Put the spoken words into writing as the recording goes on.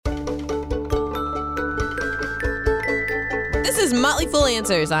is Motley Fool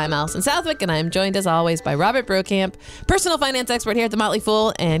Answers. I'm Allison Southwick, and I'm joined as always by Robert Brokamp, personal finance expert here at The Motley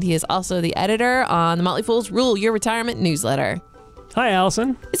Fool, and he is also the editor on The Motley Fool's Rule Your Retirement newsletter. Hi,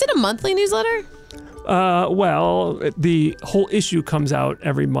 Allison. Is it a monthly newsletter? Well, the whole issue comes out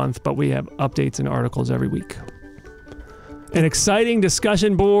every month, but we have updates and articles every week. And exciting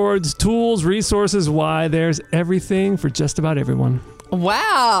discussion boards, tools, resources, why there's everything for just about everyone.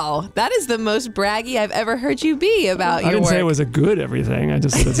 Wow, that is the most braggy I've ever heard you be about your work. I didn't say it was a good everything. I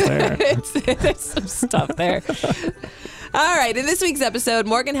just said it's there. There's some stuff there. All right, in this week's episode,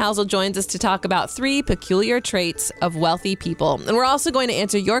 Morgan Housel joins us to talk about 3 peculiar traits of wealthy people. And we're also going to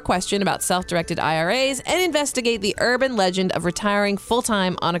answer your question about self-directed IRAs and investigate the urban legend of retiring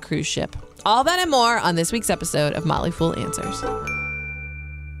full-time on a cruise ship. All that and more on this week's episode of Motley Fool Answers.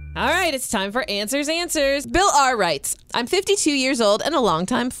 All right, it's time for Answers. Bill R. writes, I'm 52 years old and a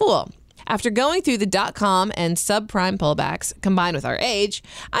longtime fool. After going through the .com and subprime pullbacks, combined with our age,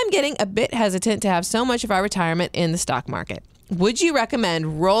 I'm getting a bit hesitant to have so much of our retirement in the stock market. Would you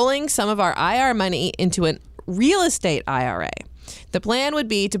recommend rolling some of our IR money into a real estate IRA? The plan would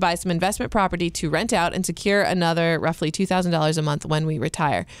be to buy some investment property to rent out and secure another roughly $2,000 a month when we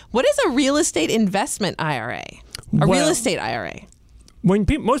retire. What is a real estate investment IRA? Real estate IRA? When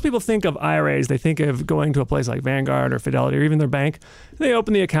most people think of IRAs, they think of going to a place like Vanguard or Fidelity or even their bank. They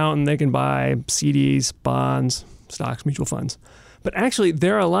open the account and they can buy CDs, bonds, stocks, mutual funds. But actually,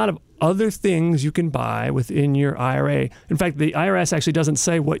 there are a lot of other things you can buy within your IRA. In fact, the IRS actually doesn't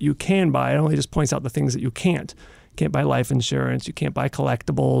say what you can buy. It only just points out the things that you can't. You can't buy life insurance. You can't buy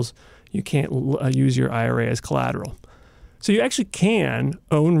collectibles. You can't use your IRA as collateral. So you actually can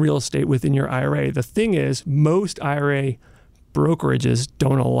own real estate within your IRA. The thing is, most IRA brokerages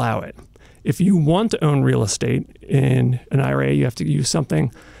don't allow it. If you want to own real estate in an IRA, you have to use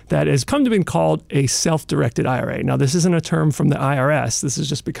something that has come to be called a self-directed IRA. Now, this isn't a term from the IRS. This has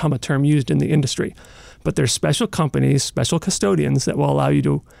just become a term used in the industry. But there's special companies, special custodians that will allow you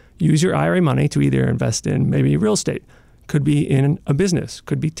to use your IRA money to either invest in maybe real estate, could be in a business,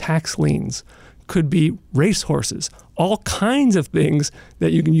 could be tax liens, could be racehorses, all kinds of things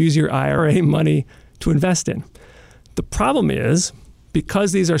that you can use your IRA money to invest in. The problem is,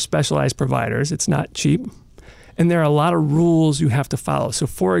 because these are specialized providers, it's not cheap, and there are a lot of rules you have to follow. So,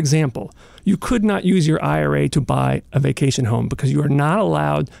 for example, you could not use your IRA to buy a vacation home because you are not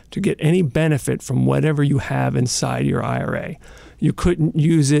allowed to get any benefit from whatever you have inside your IRA. You couldn't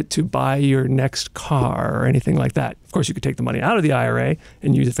use it to buy your next car or anything like that. Of course, you could take the money out of the IRA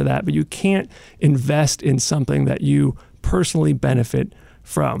and use it for that, but you can't invest in something that you personally benefit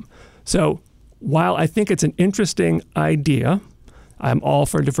from. So, while I think it's an interesting idea, I'm all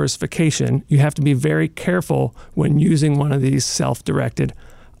for diversification, you have to be very careful when using one of these self-directed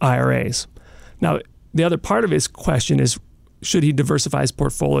IRAs. Now, the other part of his question is, should he diversify his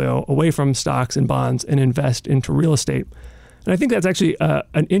portfolio away from stocks and bonds and invest into real estate? And I think that's actually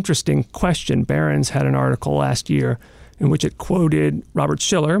an interesting question. Barron's had an article last year in which it quoted Robert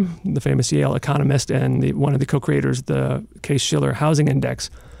Shiller, the famous Yale economist and one of the co-creators of the Case-Shiller Housing Index.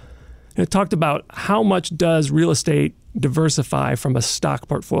 And it talked about how much does real estate diversify from a stock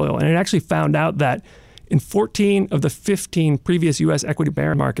portfolio. And it actually found out that in 14 of the 15 previous U.S. equity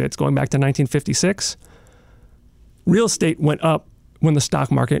bear markets, going back to 1956, real estate went up when the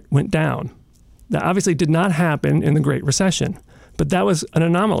stock market went down. That obviously did not happen in the Great Recession, but that was an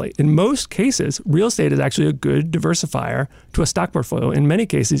anomaly. In most cases, real estate is actually a good diversifier to a stock portfolio, in many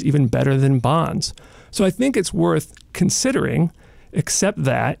cases even better than bonds. So I think it's worth considering, except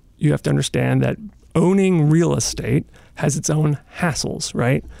that you have to understand that owning real estate has its own hassles,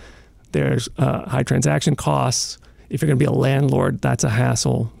 right? There's high transaction costs. If you're going to be a landlord, that's a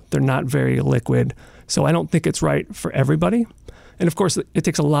hassle. They're not very liquid. So I don't think it's right for everybody. And of course, it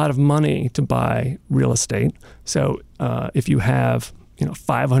takes a lot of money to buy real estate. So if you have,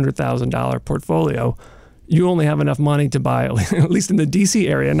 $500,000 portfolio, you only have enough money to buy, at least in the DC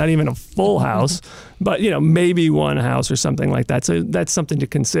area, not even a full house, but maybe one house or something like that. So that's something to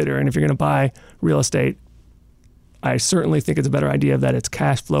consider. And if you're going to buy real estate, I certainly think it's a better idea that it's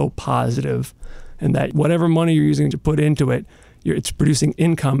cash flow positive and that whatever money you're using to put into it, it's producing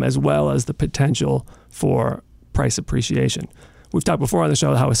income as well as the potential for price appreciation. We've talked before on the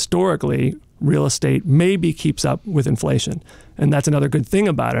show how historically real estate maybe keeps up with inflation. And that's another good thing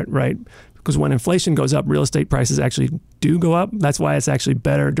about it, right? Because when inflation goes up, real estate prices actually do go up. That's why it's actually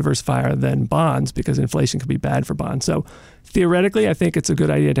better diversifier than bonds, because inflation could be bad for bonds. So theoretically, I think it's a good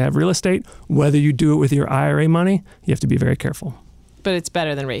idea to have real estate. Whether you do it with your IRA money, you have to be very careful. But it's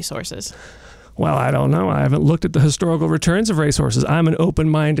better than racehorses. Well, I don't know. I haven't looked at the historical returns of racehorses. I'm an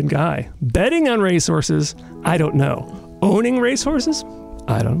open-minded guy. Betting on racehorses, I don't know. owning racehorses?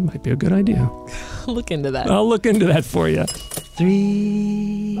 I don't know, might be a good idea. Look into that. I'll look into that for you.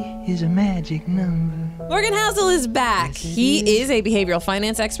 3 is a magic number. Morgan Housel is back. He is a behavioral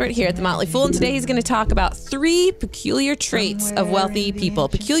finance expert here at The Motley Fool, and today he's going to talk about 3 peculiar traits of wealthy people.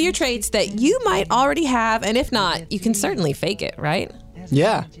 Peculiar traits that you might already have, and if not, you can certainly fake it, right?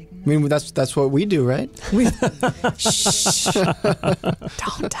 Yeah. I mean, that's what we do, right? Shh.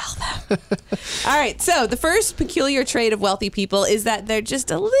 Don't tell them. All right. So the first peculiar trait of wealthy people is that they're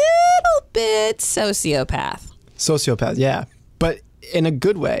just a little bit sociopath. Sociopath, yeah. But in a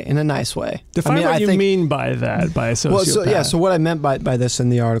good way, in a nice way. Define what you mean by that, by a sociopath. Well, so what I meant by this in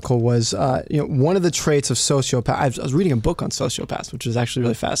the article was, one of the traits of sociopath. I was reading a book on sociopaths, which was actually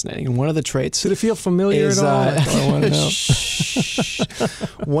really fascinating. And one of the traits. Did it feel familiar at all? That's what I want to know.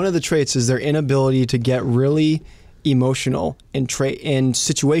 One of the traits is their inability to get really emotional in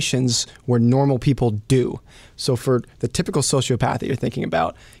situations where normal people do. So for the typical sociopath that you're thinking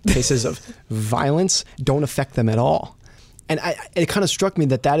about, cases of violence don't affect them at all. And it kind of struck me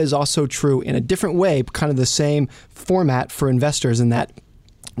that is also true in a different way, kind of the same format for investors, in that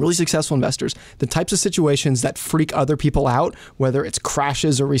really successful investors, the types of situations that freak other people out, whether it's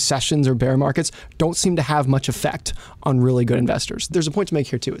crashes or recessions or bear markets, don't seem to have much effect on really good investors. There's a point to make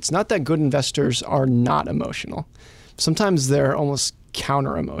here too. It's not that good investors are not emotional. Sometimes they're almost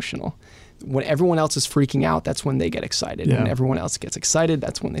counter-emotional. When everyone else is freaking out, that's when they get excited. Yeah. When everyone else gets excited,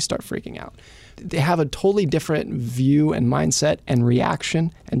 that's when they start freaking out. They have a totally different view and mindset and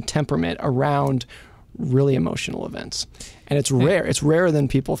reaction and temperament around really emotional events. And it's rare. It's rarer than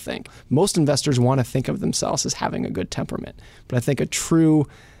people think. Most investors want to think of themselves as having a good temperament. But I think a true,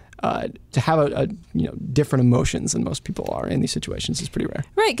 to have a different emotions than most people are in these situations is pretty rare.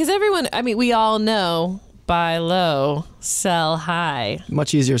 Right, because we all know, buy low, sell high.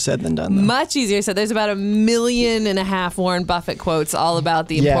 Much easier said than done, though. Much easier said. There's about 1.5 million Warren Buffett quotes all about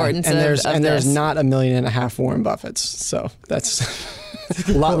the importance of this. There's not 1.5 million Warren Buffetts. So that's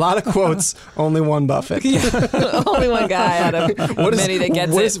a lot of quotes, only one Buffett. Only one guy out of many that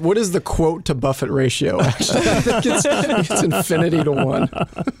gets it. What is the quote to Buffett ratio, actually? I think it's infinity to 1.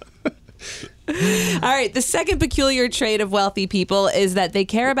 All right. The second peculiar trait of wealthy people is that they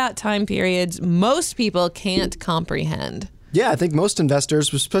care about time periods most people can't comprehend. Yeah, I think most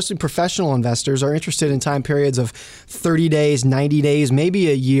investors, especially professional investors, are interested in time periods of 30 days, 90 days, maybe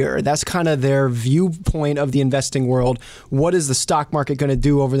a year. That's kind of their viewpoint of the investing world. What is the stock market going to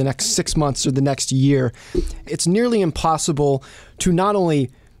do over the next 6 months or the next year? It's nearly impossible to not only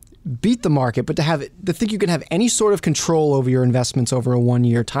beat the market, but to think you can have any sort of control over your investments over a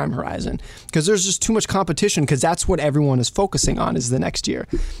 1-year time horizon, because there's just too much competition, because that's what everyone is focusing on, is the next year.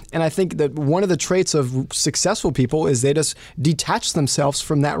 And I think that one of the traits of successful people is they just detach themselves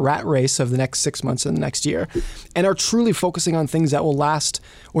from that rat race of the next 6 months and the next year, and are truly focusing on things that will last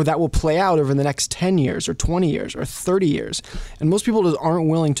or that will play out over the next 10 years or 20 years or 30 years. And most people just aren't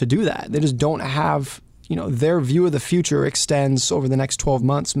willing to do that. They just don't have their view of the future extends over the next 12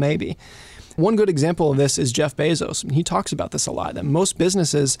 months, maybe. One good example of this is Jeff Bezos. He talks about this a lot, that most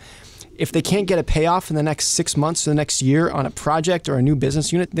businesses, if they can't get a payoff in the next 6 months to the next year on a project or a new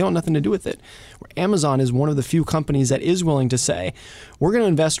business unit, they want nothing to do with it. Amazon is one of the few companies that is willing to say, we're going to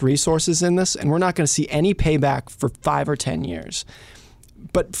invest resources in this, and we're not going to see any payback for 5 or 10 years.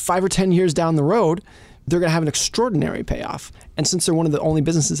 But 5 or 10 years down the road, they're going to have an extraordinary payoff. And since they're one of the only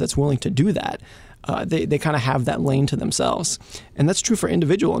businesses that's willing to do that, they kind of have that lane to themselves. And that's true for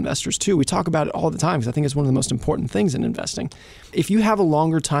individual investors too. We talk about it all the time because I think it's one of the most important things in investing. If you have a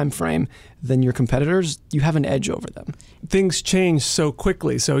longer time frame than your competitors, you have an edge over them. Things change so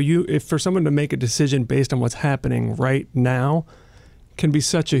quickly. So if for someone to make a decision based on what's happening right now can be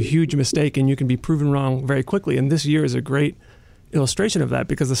such a huge mistake, and you can be proven wrong very quickly. And this year is a great illustration of that,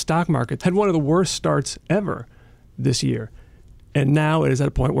 because the stock market had one of the worst starts ever this year. And now it is at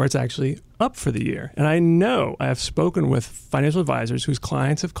a point where it's actually up for the year. And I have spoken with financial advisors whose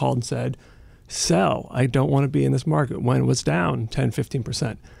clients have called and said, sell, I don't want to be in this market when it was down 10,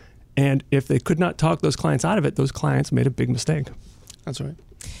 15%. And if they could not talk those clients out of it, those clients made a big mistake. That's right.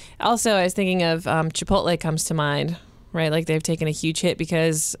 Also, I was thinking of Chipotle comes to mind, right? Like they've taken a huge hit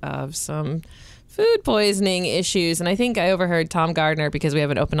because of some food poisoning issues. And I think I overheard Tom Gardner, because we have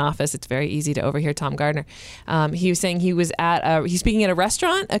an open office. It's very easy to overhear Tom Gardner. He was saying he's speaking at a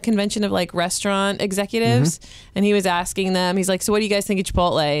restaurant, a convention of like restaurant executives. Mm-hmm. And he was asking them, he's like, so what do you guys think of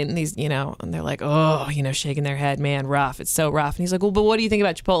Chipotle? And and they're like, oh, shaking their head, man, rough. It's so rough. And he's like, well, but what do you think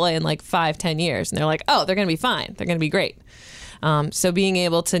about Chipotle in like 5-10 years? And they're like, oh, they're going to be fine. They're going to be great. So being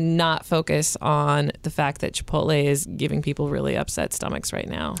able to not focus on the fact that Chipotle is giving people really upset stomachs right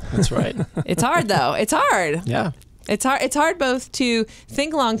now. That's right. It's hard, though. It's hard. Yeah. It's hard. It's hard both to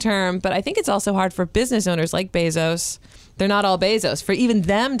think long term, but I think it's also hard for business owners like Bezos. They're not all Bezos. For even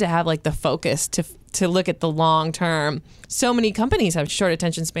them to have like the focus to look at the long term. So many companies have short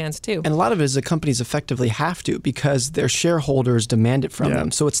attention spans too. And a lot of it is the companies effectively have to because their shareholders demand it from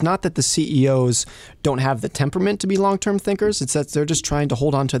them. So it's not that the CEOs don't have the temperament to be long-term thinkers. It's that they're just trying to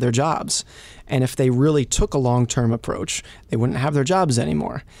hold on to their jobs. And if they really took a long-term approach, they wouldn't have their jobs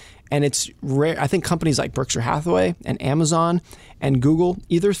anymore. And it's rare. I think companies like Berkshire Hathaway and Amazon and Google,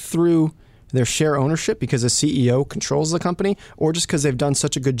 either through their share ownership because the CEO controls the company, or just because they've done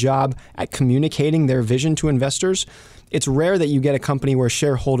such a good job at communicating their vision to investors, it's rare that you get a company where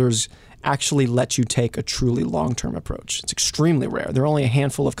shareholders actually let you take a truly long-term approach. It's extremely rare. There are only a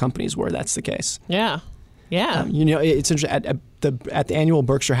handful of companies where that's the case. Yeah. It's interesting. At the annual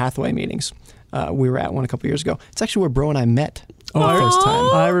Berkshire Hathaway meetings, we were at one a couple years ago. It's actually where Bro and I met. Oh, first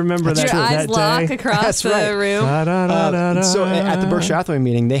time. I remember that. Your eyes that lock day. across That's the right. room. So at the Berkshire Hathaway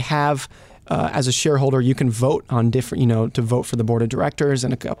meeting, they have, as a shareholder, you can vote on different, to vote for the board of directors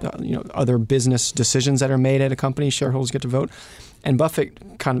and other business decisions that are made at a company. Shareholders get to vote. And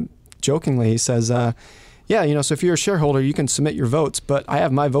Buffett kind of jokingly, he says, so if you're a shareholder, you can submit your votes, but I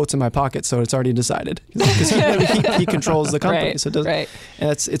have my votes in my pocket, so it's already decided. Because he controls the company. Right, so it doesn't, right. And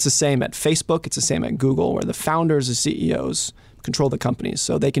it's the same at Facebook, it's the same at Google, where the founders, the CEOs, control the companies,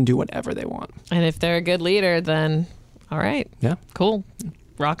 so they can do whatever they want. And if they're a good leader, then all right. Yeah. Cool.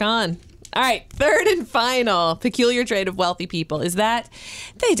 Rock on. All right, third and final peculiar trait of wealthy people is that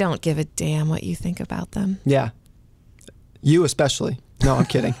they don't give a damn what you think about them. Yeah. You especially. No, I'm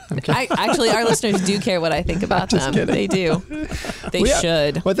kidding. Actually, our listeners do care what I think about them. kidding. They do. They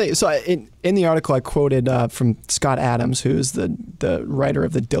should. In the article, I quoted from Scott Adams, who's the writer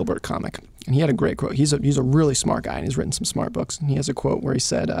of the Dilbert comic. And he had a great quote. He's a really smart guy, and he's written some smart books. And he has a quote where he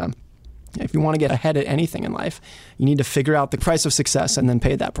said, if you want to get ahead at anything in life, you need to figure out the price of success and then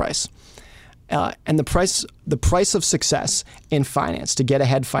pay that price. And the price of success in finance, to get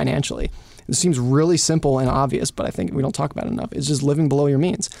ahead financially, it seems really simple and obvious, but I think we don't talk about it enough. It's just living below your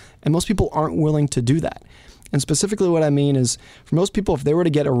means. And most people aren't willing to do that. And specifically what I mean is, for most people, if they were to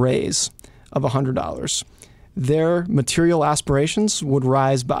get a raise of $100, their material aspirations would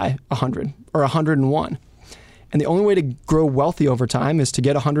rise by 100 or 101. And the only way to grow wealthy over time is to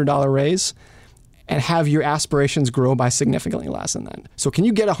get a $100 raise and have your aspirations grow by significantly less than that. So can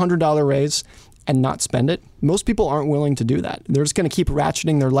you get a $100 raise and not spend it? Most people aren't willing to do that. They're just going to keep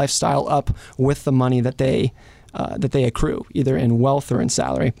ratcheting their lifestyle up with the money that they accrue, either in wealth or in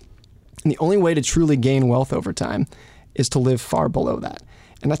salary. And the only way to truly gain wealth over time is to live far below that.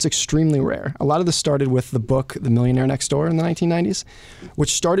 And that's extremely rare. A lot of this started with the book, The Millionaire Next Door, in the 1990s,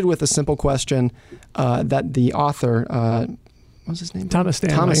 which started with a simple question that the author, what was his name? Thomas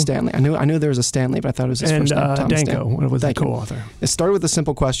Stanley. Thomas Stanley. I knew there was a Stanley, but I thought it was his first name. Thomas Danko was the co-author. It started with the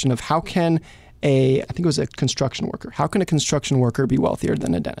simple question of how can I think it was a construction worker. How can a construction worker be wealthier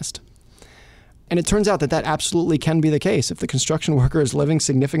than a dentist? And it turns out that absolutely can be the case. If the construction worker is living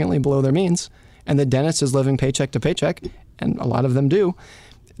significantly below their means and the dentist is living paycheck to paycheck, and a lot of them do,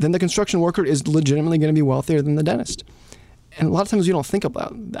 then the construction worker is legitimately going to be wealthier than the dentist. And a lot of times you don't think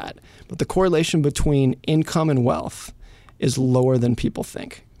about that. But the correlation between income and wealth is lower than people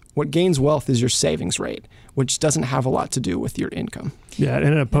think. What gains wealth is your savings rate, which doesn't have a lot to do with your income. Yeah, and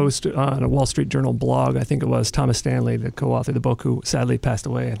in a post on a Wall Street Journal blog, I think it was Thomas Stanley, the co-author of the book, who sadly passed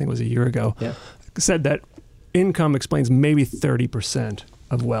away, I think it was a year ago, said that income explains maybe 30%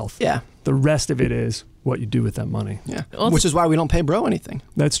 of wealth. Yeah. The rest of it is what you do with that money. Yeah, which is why we don't pay Bro anything.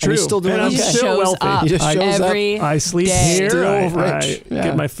 That's true. And he's still doing and I'm okay. still wealthy. He just shows every up. I sleep day. here. Still I rich.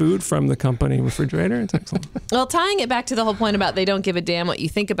 get my food from the company refrigerator. It's excellent. Well, tying it back to the whole point about they don't give a damn what you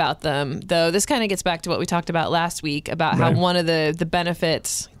think about them, though, this kind of gets back to what we talked about last week about how one of the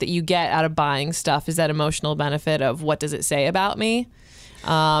benefits that you get out of buying stuff is that emotional benefit of what does it say about me?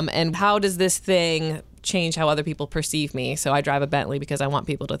 And how does this thing change how other people perceive me? So I drive a Bentley because I want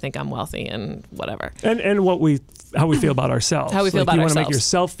people to think I'm wealthy and whatever. And how we feel about ourselves. How we feel about you ourselves. You want to make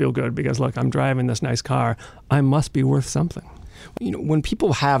yourself feel good because, look, I'm driving this nice car. I must be worth something. When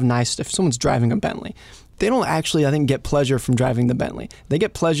people have if someone's driving a Bentley, they don't actually, I think, get pleasure from driving the Bentley. They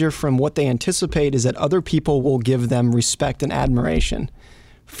get pleasure from what they anticipate is that other people will give them respect and admiration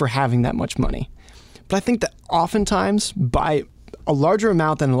for having that much money. But I think that oftentimes, by a larger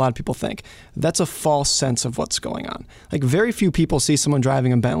amount than a lot of people think, that's a false sense of what's going on. Like, very few people see someone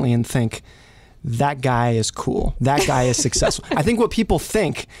driving a Bentley and think, that guy is cool. That guy is successful. I think what people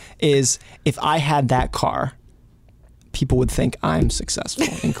think is, if I had that car, people would think I'm successful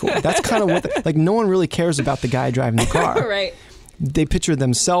and cool. That's kind of what, no one really cares about the guy driving the car. Right. they picture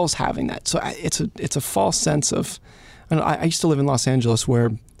themselves having that. So it's a false sense of. I used to live in Los Angeles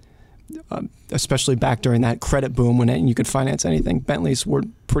where, especially back during that credit boom when you could finance anything, Bentleys were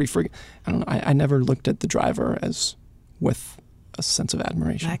pretty freaking. I don't know. I never looked at the driver as with a sense of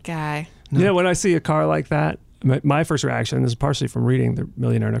admiration. That guy. No. Yeah, when I see a car like that, my first reaction, this is partially from reading The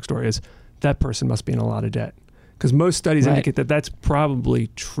Millionaire Next Door, is that person must be in a lot of debt. Because most studies indicate that that's probably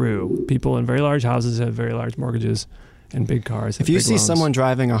true. People in very large houses have very large mortgages and big cars. If you see loans. someone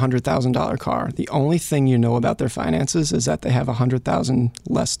driving a $100,000 car, the only thing you know about their finances is that they have $100,000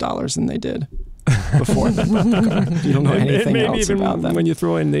 less dollars than they did before they bought the car. You don't know anything maybe else even about them. When you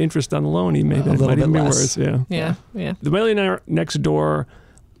throw in the interest on the loan, it might even be worse. Yeah. The Millionaire Next Door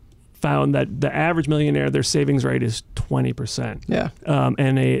found that the average millionaire, their savings rate is 20%. Yeah.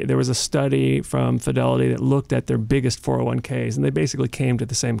 And there was a study from Fidelity that looked at their biggest 401ks, and they basically came to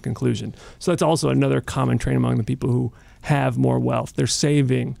the same conclusion. So that's also another common trait among the people who have more wealth. They're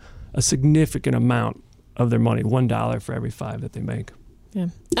saving a significant amount of their money, $1 for every $5 that they make. Yeah.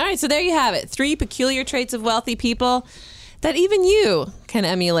 All right, so there you have it. 3 peculiar traits of wealthy people that even you can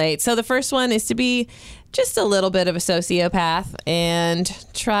emulate. So the first one is to be just a little bit of a sociopath and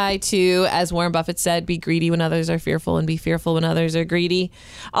try to, as Warren Buffett said, be greedy when others are fearful and be fearful when others are greedy.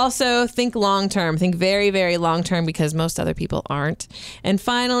 Also, think long term. Think very, very long term because most other people aren't. And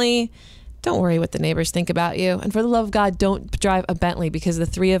finally, don't worry what the neighbors think about you. And for the love of God, don't drive a Bentley because the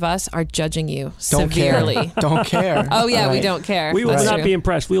 3 of us are judging you severely. Don't care. Oh, yeah, Right. we don't care. We will That's not true. be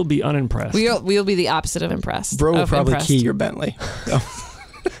impressed. We'll be unimpressed. We'll be the opposite of impressed. Bro will probably impressed. key your Bentley. So.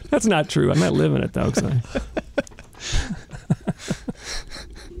 That's not true. I might live in it, though. So.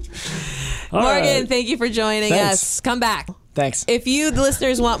 All Morgan, right. thank you for joining Thanks. us. Come back. Thanks. If you, the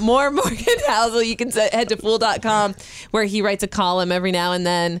listeners, want more Morgan Housel, you can head to Fool.com where he writes a column every now and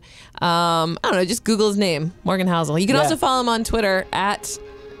then. I don't know, just Google his name, Morgan Housel. You can also follow him on Twitter at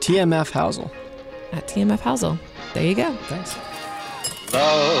TMF Housel. TMF Housel. There you go. Thanks.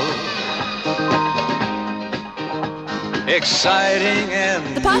 Exciting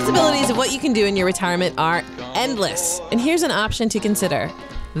and The possibilities of what you can do in your retirement are endless. And here's an option to consider.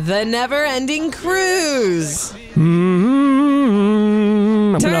 The Never-Ending Cruise.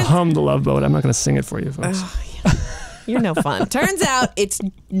 I'm going to Turns- hum The Love Boat. I'm not going to sing it for you, folks. You're no fun. Turns out it's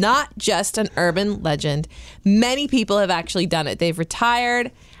not just an urban legend. Many people have actually done it. They've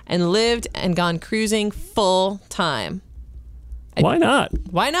retired and lived and gone cruising full time. Why not?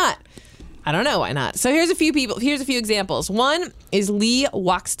 Why not? I don't know why not. So here's a few examples. One is Lee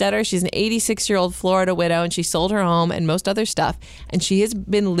Wachstetter. She's an 86-year-old Florida widow, and she sold her home and most other stuff. And she has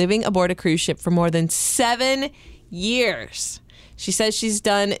been living aboard a cruise ship for more than 7 years. She says she's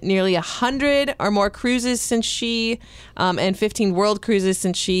done nearly 100 or more cruises since and 15 world cruises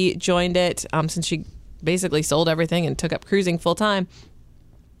since she joined it, since she basically sold everything and took up cruising full time.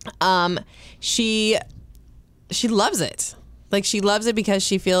 She loves it. Like, she loves it because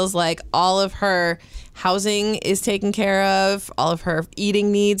she feels like all of her housing is taken care of, all of her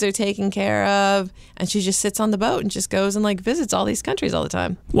eating needs are taken care of, and she just sits on the boat and just goes and visits all these countries all the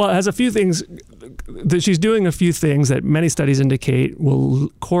time. Well, it has a few things. She's doing a few things that many studies indicate will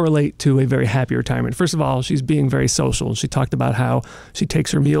correlate to a very happy retirement. First of all, she's being very social. She talked about how she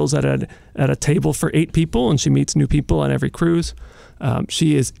takes her meals at a table for 8 people, and she meets new people on every cruise.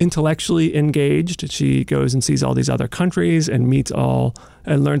 She is intellectually engaged. She goes and sees all these other countries and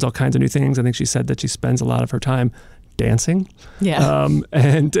learns all kinds of new things. I think she said that she spends a lot of her time dancing. Yeah.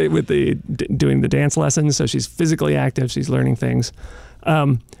 And with doing the dance lessons. So she's physically active. She's learning things.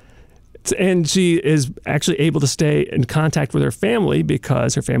 And she is actually able to stay in contact with her family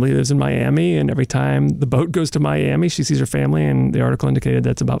because her family lives in Miami. And every time the boat goes to Miami, she sees her family. And the article indicated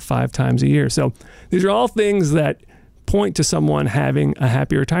that's about 5 times a year. So these are all things that point to someone having a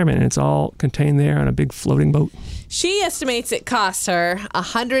happy retirement, and it's all contained there on a big floating boat. She estimates it costs her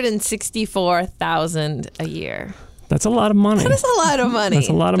 $164,000 a year. That's a lot of money. That is a lot of money. That's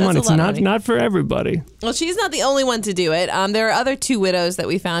a lot of money. It's not for everybody. Well, she's not the only one to do it. There are other 2 widows that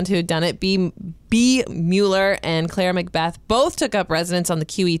we found who had done it. B. Mueller and Claire Macbeth both took up residence on the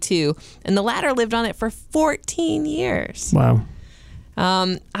QE2, and the latter lived on it for 14 years. Wow.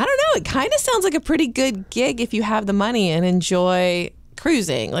 I don't know. It kind of sounds like a pretty good gig if you have the money and enjoy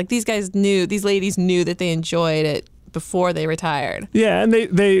cruising. Like, these ladies knew that they enjoyed it before they retired. Yeah, and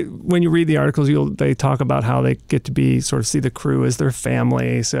they when you read the articles, they talk about how they get to see the crew as their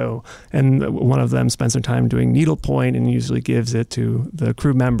family. So, and one of them spends their time doing needlepoint and usually gives it to the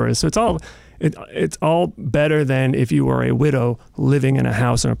crew members. So it's all better than if you were a widow living in a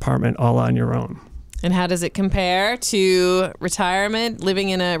house and apartment all on your own. And how does it compare to retirement, living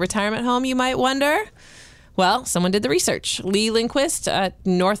in a retirement home, you might wonder? Well, someone did the research. Lee Lindquist at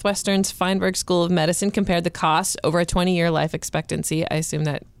Northwestern's Feinberg School of Medicine compared the cost over a 20-year life expectancy. I assume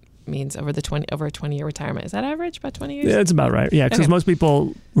that means over a 20-year retirement. Is that average? About 20 years? Yeah, it's about right. Yeah, because Okay. most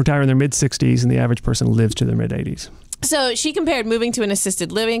people retire in their mid-60s, and the average person lives to their mid-80s. So she compared moving to an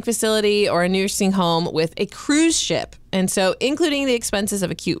assisted living facility or a nursing home with a cruise ship. And so including the expenses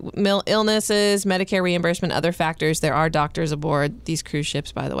of acute illnesses, Medicare reimbursement, other factors, there are doctors aboard these cruise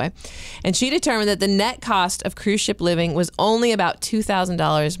ships, by the way. And she determined that the net cost of cruise ship living was only about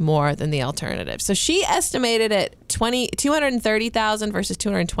 $2,000 more than the alternative. So she estimated it $230,000 versus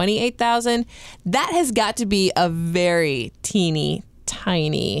 $228,000. That has got to be a very teeny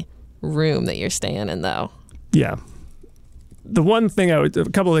tiny room that you're staying in, though. Yeah. The one thing a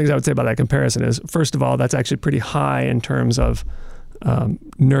couple of things I would say about that comparison is, first of all, that's actually pretty high in terms of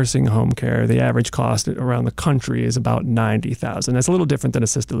nursing home care. The average cost around the country is about $90,000. That's a little different than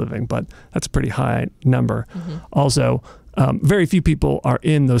assisted living, but that's a pretty high number. Mm-hmm. Also, very few people are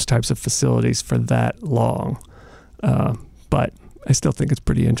in those types of facilities for that long. But I still think it's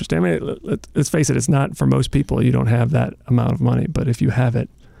pretty interesting. I mean, let's face it, it's not for most people. You don't have that amount of money, but if you have it,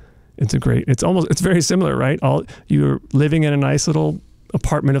 it's very similar, right? You're living in a nice little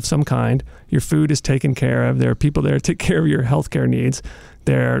apartment of some kind. Your food is taken care of. There are people there to take care of your healthcare needs.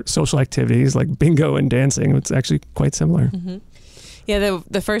 There are social activities like bingo and dancing. It's actually quite similar. Mm-hmm. Yeah,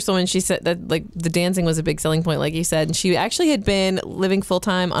 the first one, she said that like the dancing was a big selling point, like you said. And she actually had been living full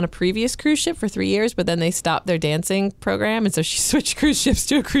time on a previous cruise ship for 3 years, but then they stopped their dancing program, and so she switched cruise ships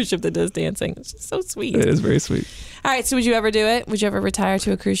to a cruise ship that does dancing. It's just so sweet. It is very sweet. All right, so would you ever do it? Would you ever retire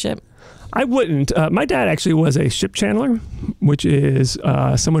to a cruise ship? I wouldn't. My dad actually was a ship chandler, which is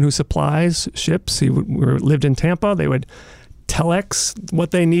someone who supplies ships. He lived in Tampa. They would telex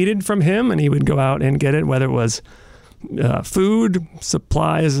what they needed from him, and he would go out and get it, whether it was food,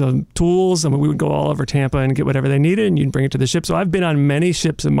 supplies, tools. I mean, we would go all over Tampa and get whatever they needed, and you'd bring it to the ship. So I've been on many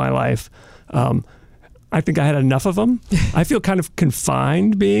ships in my life. I think I had enough of them. I feel kind of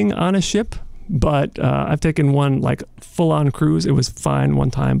confined being on a ship, but I've taken one like full-on cruise. It was fine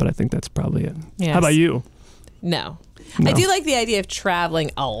one time, but I think that's probably it. Yes. How about you? No. I do like the idea of traveling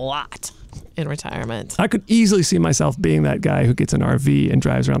a lot in retirement. I could easily see myself being that guy who gets an RV and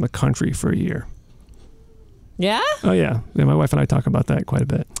drives around the country for a year. Yeah? Oh, yeah. My wife and I talk about that quite a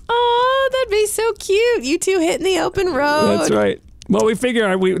bit. Oh, that'd be so cute. You two hitting the open road. That's right. Well, we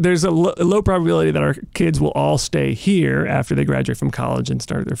figure there's a low probability that our kids will all stay here after they graduate from college and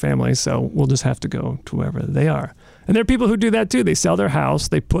start their families, so we'll just have to go to wherever they are. And there are people who do that too. They sell their house,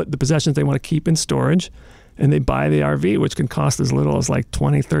 they put the possessions they want to keep in storage, and they buy the RV, which can cost as little as like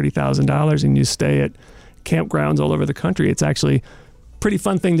 $20,000, $30,000, and you stay at campgrounds all over the country. It's actually a pretty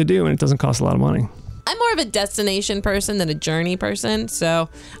fun thing to do, and it doesn't cost a lot of money. I'm more of a destination person than a journey person, so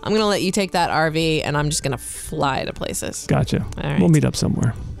I'm going to let you take that RV, and I'm just going to fly to places. Gotcha. All right. We'll meet up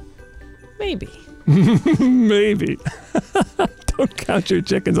somewhere. Maybe. Maybe. Don't count your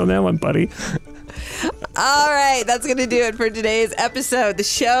chickens on that one, buddy. All right, that's going to do it for today's episode. The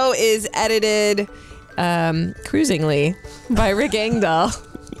show is edited cruisingly by Rick Engdahl.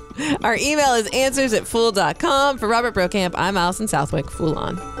 Our email is answers@fool.com. For Robert Brokamp, I'm Allison Southwick. Fool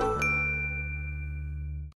on.